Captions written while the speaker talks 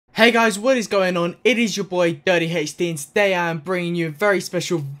Hey guys, what is going on? It is your boy Dirty HD, and today I am bringing you a very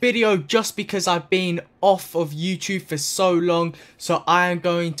special video just because I've been off of YouTube for so long. So I am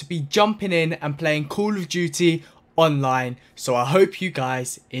going to be jumping in and playing Call of Duty online. So I hope you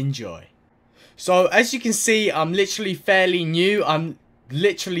guys enjoy. So as you can see, I'm literally fairly new. I'm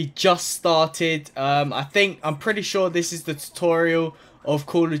literally just started. I'm pretty sure this is the tutorial of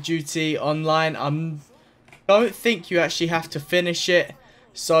Call of Duty online. Don't think you actually have to finish it.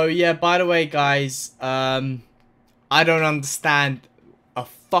 So yeah, by the way guys, I don't understand a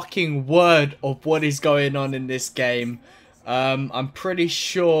fucking word of what is going on in this game. I'm pretty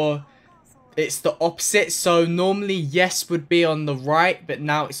sure it's the opposite. So normally yes would be on the right, but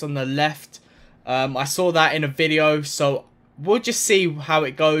now it's on the left. I saw that in a video, so we'll just see how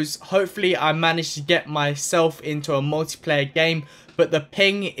it goes. Hopefully I managed to get myself into a multiplayer game, but the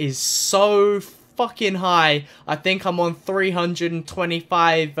ping is so fucking high. I think I'm on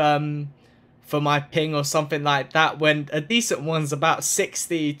 325 for my ping or something like that, when a decent one's about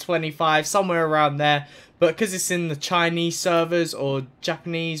 60, 25, somewhere around there. But because it's in the Chinese servers or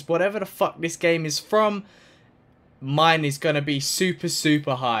Japanese, whatever the fuck this game is from, mine is gonna be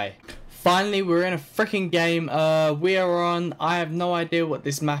super high. Finally, we're in a freaking game. We are on, I have no idea what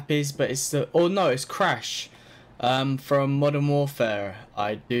this map is, but it's the, oh no, it's Crash. From Modern Warfare,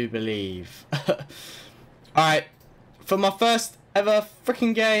 I do believe. Alright, for my first ever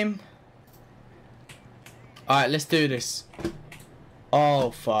freaking game. Alright, let's do this. Oh,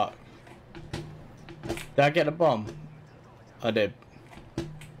 fuck. Did I get a bomb? I did.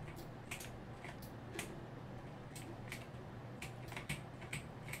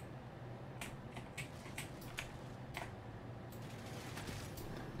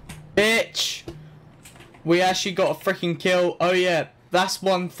 Bitch! We actually got a freaking kill. Oh yeah, that's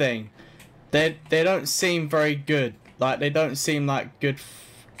one thing. They don't seem very good. Like, they don't seem like good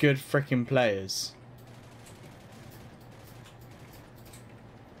freaking players.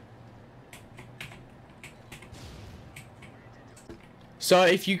 So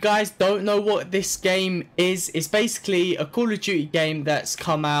if you guys don't know what this game is, it's basically a Call of Duty game that's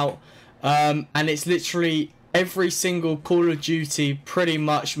come out, and it's literally every single Call of Duty pretty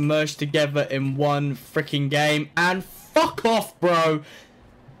much merged together in one freaking game. And fuck off, bro.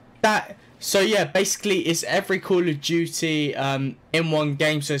 So yeah, basically it's every Call of Duty in one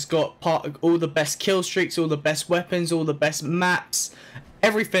game. So it's got all the best kill streaks, all the best weapons, all the best maps,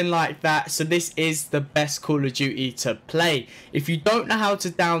 everything like that. So this is the best Call of Duty to play. If you don't know how to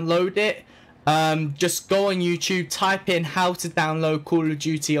download it, just go on YouTube, type in how to download Call of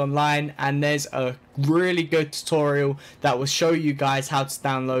Duty online, and there's a really good tutorial that will show you guys how to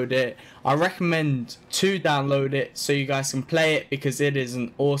download it. I recommend to download it so you guys can play it, because it is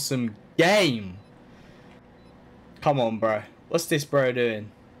an awesome game. Come on, bro. What's this bro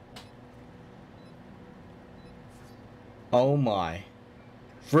doing? Oh my.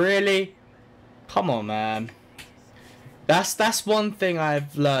 Really? Come on, man. That's one thing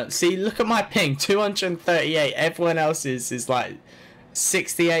I've learned. See, look at my ping, 238. Everyone else's is like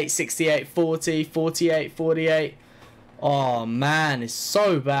 68, 68, 40, 48, 48. Oh man, it's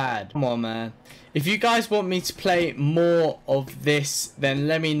so bad. Come on, man. If you guys want me to play more of this, then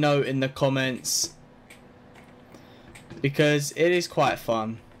let me know in the comments, because it is quite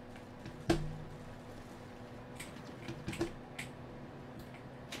fun.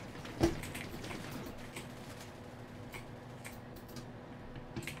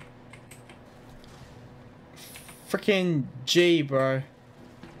 Freaking G, bro.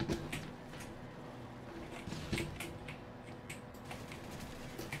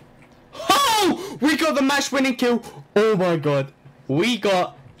 Oh! We got the match winning kill. Oh my god. We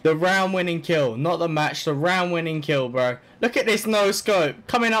got the round winning kill. Not the match, the round winning kill, bro. Look at this no scope.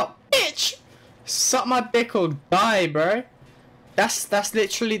 Coming up. Bitch! Suck my dick or die, bro. That's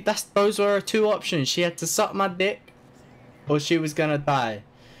literally, those were her two options. She had to suck my dick, or she was gonna die.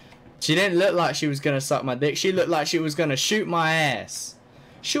 She didn't look like she was gonna suck my dick. She looked like she was gonna shoot my ass.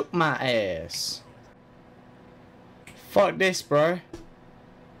 Shoot my ass. Fuck this, bro.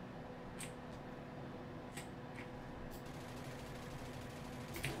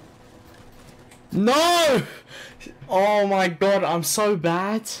 No! Oh my god, I'm so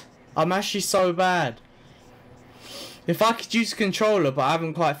bad. I'm actually so bad. If I could use a controller, but I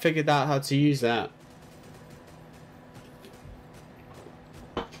haven't quite figured out how to use that.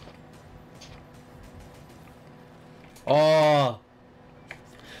 Oh,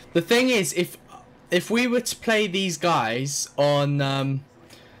 the thing is, if we were to play these guys on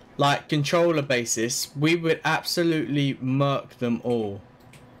like controller basis, we would absolutely murk them all.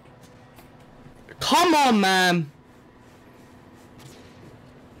 Come on, man.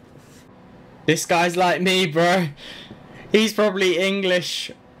 This guy's like me, bro. He's probably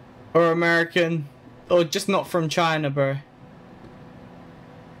English or American or just not from China, bro.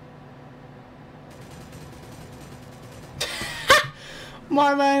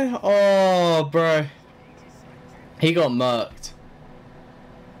 My man. Oh, bro. He got murked.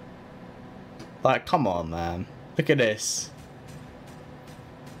 Like, come on, man. Look at this.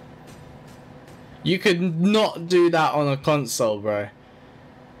 You could not do that on a console, bro.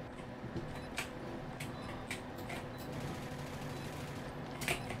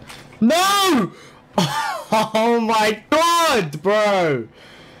 No! Oh my god, bro!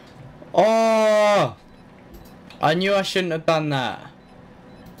 Oh! I knew I shouldn't have done that.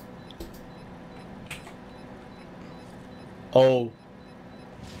 Oh.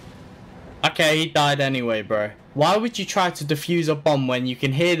 Okay, he died anyway, bro. Why would you try to defuse a bomb when you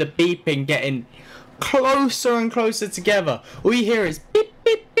can hear the beeping getting closer and closer together? All you hear is beep,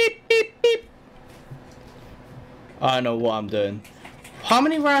 beep, beep, beep, beep. I don't know what I'm doing. How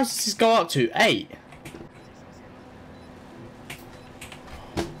many rounds does this go up to? 8?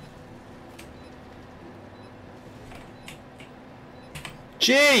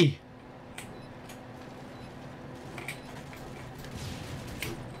 Gee!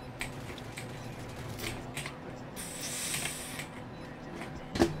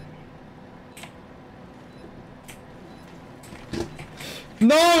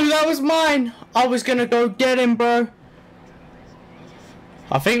 No, that was mine! I was gonna go get him, bro.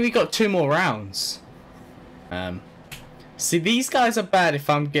 I think we got 2 more rounds. See, these guys are bad if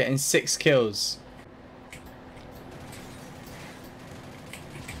I'm getting 6 kills.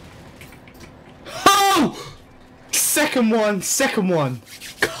 Oh! Second one.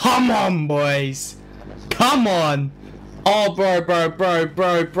 Come on, boys. Come on. Oh,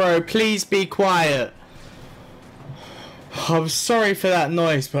 bro. Please be quiet. I'm sorry for that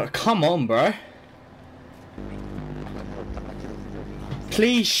noise, but come on, bro.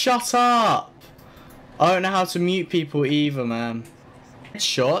 Please shut up. I don't know how to mute people either, man.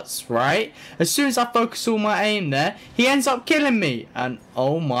 Shots, right? As soon as I focus all my aim there, he ends up killing me. And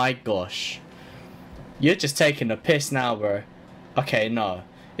oh my gosh. You're just taking a piss now, bro. Okay, no.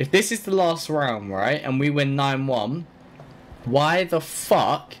 If this is the last round, right, and we win 9-1, why the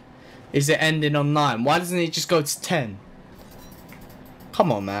fuck is it ending on 9? Why doesn't it just go to 10?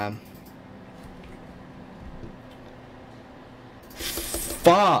 Come on, man.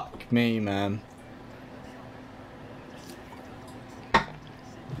 Fuck me, man.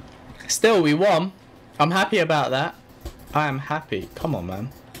 Still, we won. I'm happy about that. I am happy. Come on, man.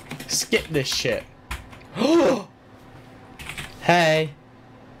 Skip this shit. Hey.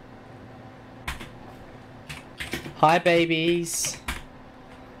 Hi, babies.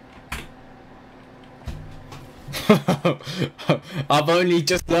 I've only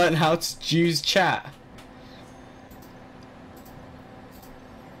just learned how to use chat.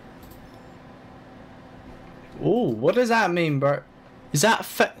 Ooh, what does that mean, bro? Is that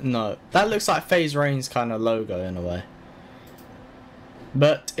no, that looks like FaZe Rain's kind of logo in a way.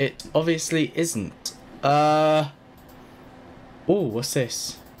 But it obviously isn't. Ooh, what's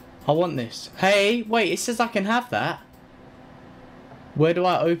this? I want this. Hey, wait, it says I can have that. Where do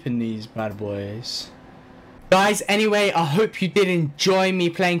I open these bad boys? Guys, anyway, I hope you did enjoy me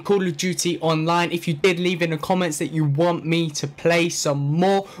playing Call of Duty Online. If you did, leave in the comments that you want me to play some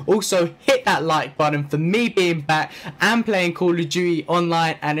more. Also, hit that like button for me being back and playing Call of Duty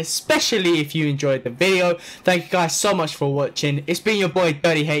Online. And especially if you enjoyed the video. Thank you guys so much for watching. It's been your boy,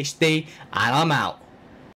 Dirty HD, and I'm out.